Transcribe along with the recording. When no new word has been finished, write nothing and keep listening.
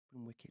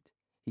wicket,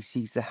 he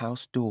sees the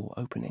house door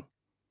opening.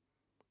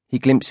 He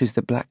glimpses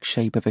the black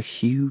shape of a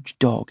huge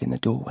dog in the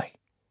doorway.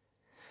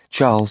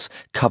 Charles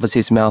covers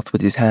his mouth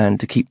with his hand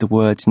to keep the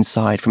words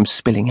inside from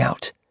spilling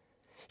out.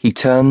 He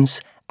turns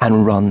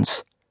and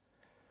runs.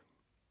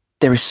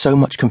 There is so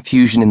much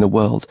confusion in the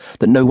world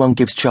that no one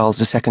gives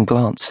Charles a second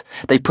glance.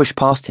 They push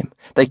past him.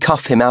 They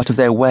cuff him out of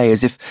their way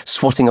as if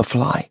swatting a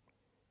fly.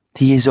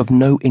 He is of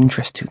no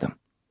interest to them.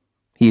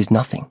 He is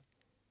nothing.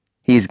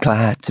 He is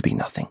glad to be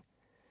nothing.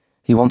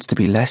 He wants to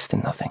be less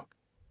than nothing.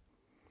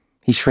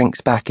 He shrinks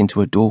back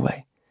into a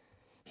doorway.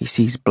 He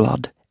sees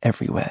blood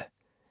everywhere,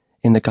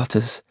 in the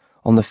gutters,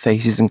 on the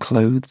faces and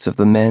clothes of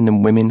the men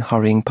and women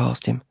hurrying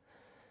past him,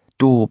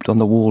 daubed on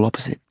the wall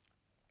opposite.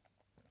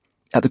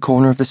 At the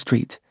corner of the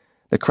street,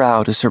 the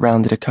crowd has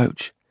surrounded a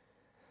coach.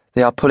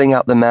 They are pulling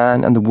out the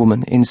man and the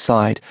woman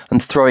inside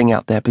and throwing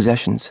out their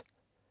possessions.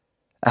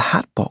 A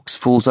hat box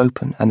falls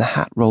open and the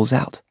hat rolls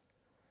out.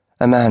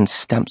 A man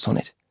stamps on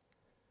it.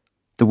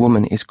 The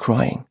woman is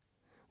crying,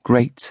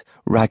 great,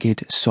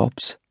 ragged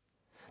sobs.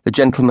 The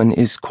gentleman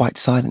is quite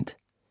silent.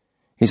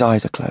 His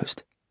eyes are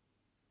closed.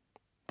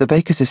 The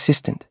baker's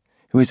assistant,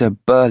 who is a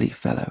burly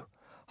fellow,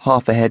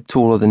 half a head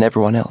taller than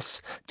everyone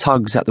else,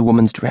 tugs at the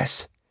woman's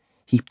dress.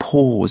 He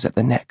paws at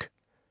the neck.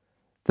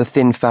 The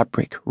thin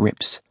fabric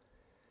rips.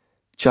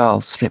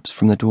 Charles slips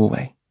from the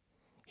doorway.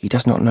 He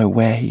does not know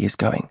where he is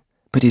going,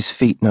 but his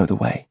feet know the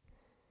way.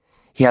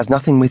 He has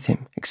nothing with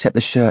him except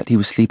the shirt he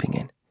was sleeping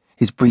in,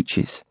 his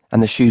breeches,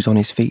 and the shoes on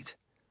his feet.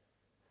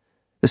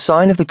 The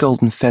sign of the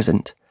Golden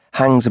Pheasant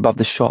hangs above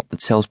the shop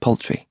that sells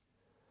poultry.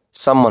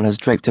 Someone has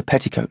draped a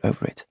petticoat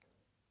over it.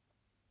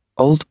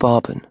 Old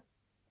Barben,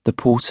 the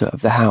porter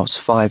of the house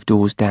 5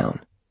 doors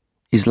down,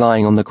 is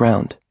lying on the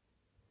ground.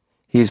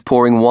 He is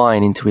pouring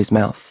wine into his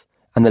mouth,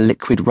 and the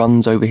liquid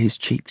runs over his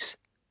cheeks.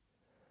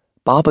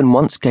 Barben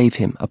once gave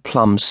him a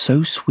plum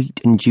so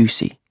sweet and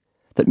juicy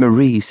that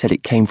Marie said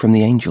it came from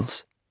the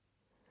angels.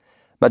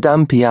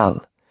 Madame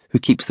Pial, who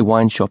keeps the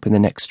wine shop in the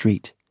next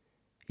street,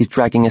 is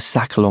dragging a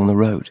sack along the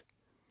road.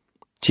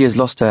 She has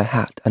lost her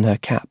hat and her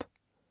cap.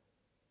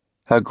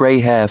 Her grey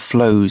hair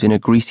flows in a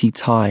greasy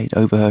tide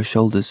over her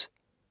shoulders.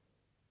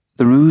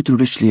 The Rue de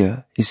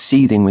Richelieu is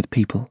seething with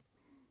people.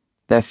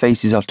 Their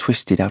faces are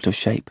twisted out of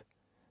shape.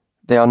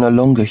 They are no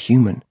longer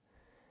human.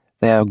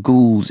 They are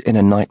ghouls in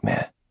a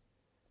nightmare.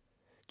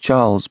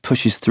 Charles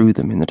pushes through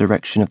them in the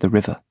direction of the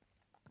river.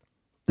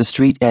 The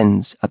street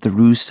ends at the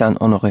Rue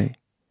Saint-Honoré.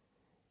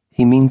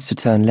 He means to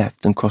turn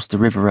left and cross the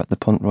river at the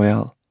Pont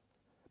Royal,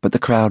 but the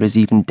crowd is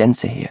even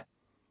denser here,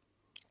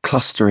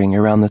 clustering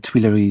around the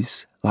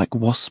Tuileries like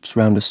wasps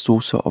round a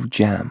saucer of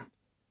jam.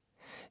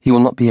 He will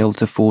not be able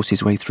to force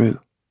his way through.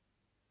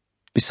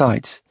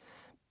 Besides,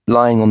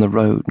 lying on the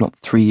road not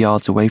 3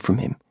 yards away from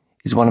him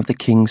is one of the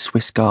King's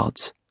Swiss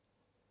guards.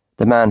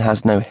 The man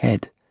has no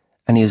head,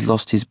 and he has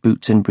lost his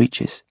boots and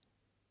breeches.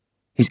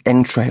 His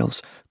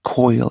entrails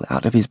coil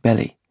out of his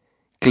belly,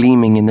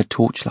 gleaming in the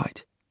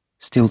torchlight,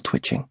 still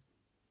twitching.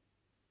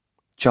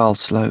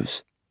 Charles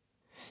slows.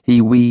 He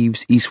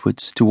weaves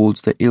eastwards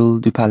towards the Ile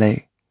du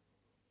Palais.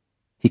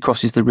 He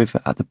crosses the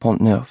river at the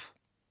Pont Neuf.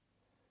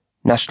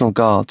 National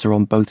Guards are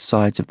on both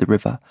sides of the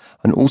river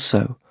and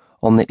also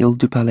on the Ile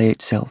du Palais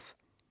itself.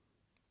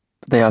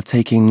 But they are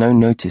taking no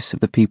notice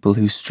of the people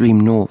who stream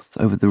north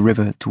over the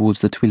river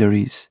towards the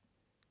Tuileries.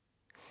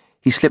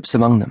 He slips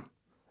among them,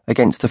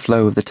 against the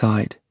flow of the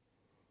tide.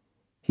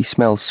 He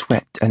smells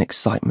sweat and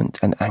excitement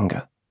and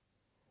anger.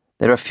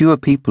 There are fewer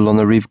people on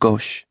the Rive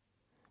Gauche,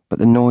 but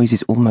the noise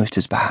is almost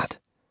as bad.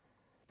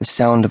 The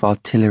sound of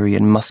artillery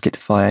and musket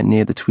fire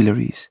near the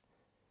Tuileries.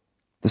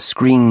 The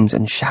screams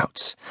and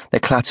shouts, the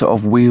clatter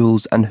of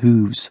wheels and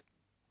hooves.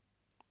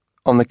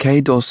 On the Quai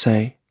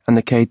d'Orsay and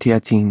the Quai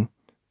Theatine,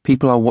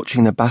 people are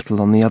watching the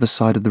battle on the other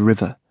side of the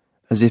river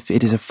as if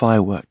it is a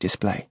firework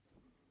display.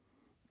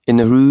 In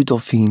the Rue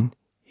Dauphine,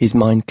 his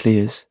mind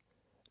clears.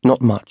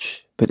 Not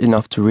much, but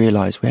enough to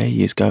realize where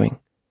he is going.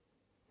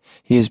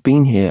 He has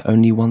been here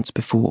only once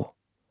before,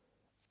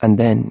 and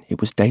then it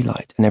was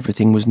daylight and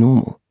everything was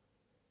normal.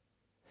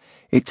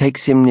 It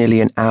takes him nearly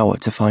an hour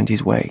to find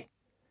his way,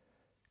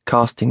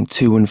 casting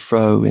to and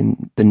fro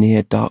in the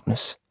near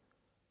darkness,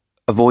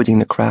 avoiding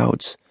the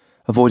crowds,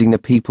 avoiding the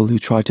people who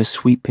try to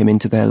sweep him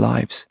into their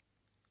lives.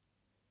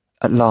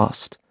 At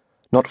last,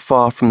 not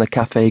far from the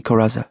Café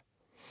Corazza,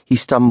 he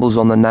stumbles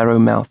on the narrow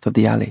mouth of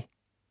the alley.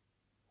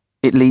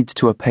 It leads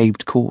to a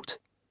paved court.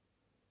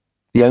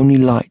 The only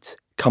light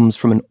comes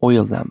from an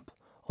oil lamp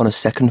on a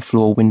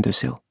second-floor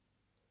windowsill.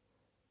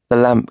 The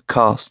lamp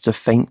casts a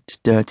faint,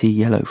 dirty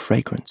yellow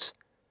fragrance.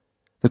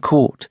 The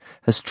court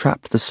has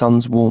trapped the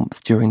sun's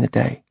warmth during the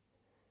day.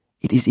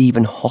 It is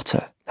even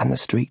hotter than the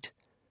street.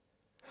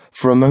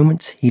 For a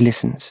moment he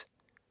listens.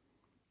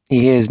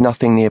 He hears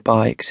nothing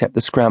nearby except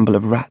the scramble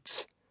of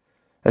rats,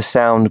 a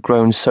sound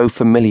grown so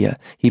familiar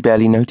he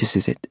barely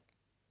notices it.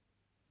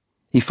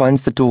 He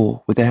finds the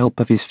door with the help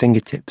of his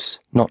fingertips,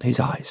 not his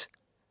eyes.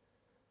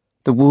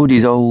 The wood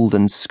is old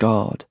and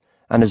scarred,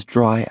 and as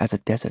dry as a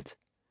desert.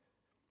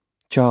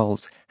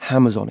 Charles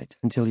hammers on it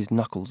until his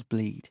knuckles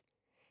bleed.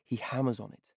 He hammers on it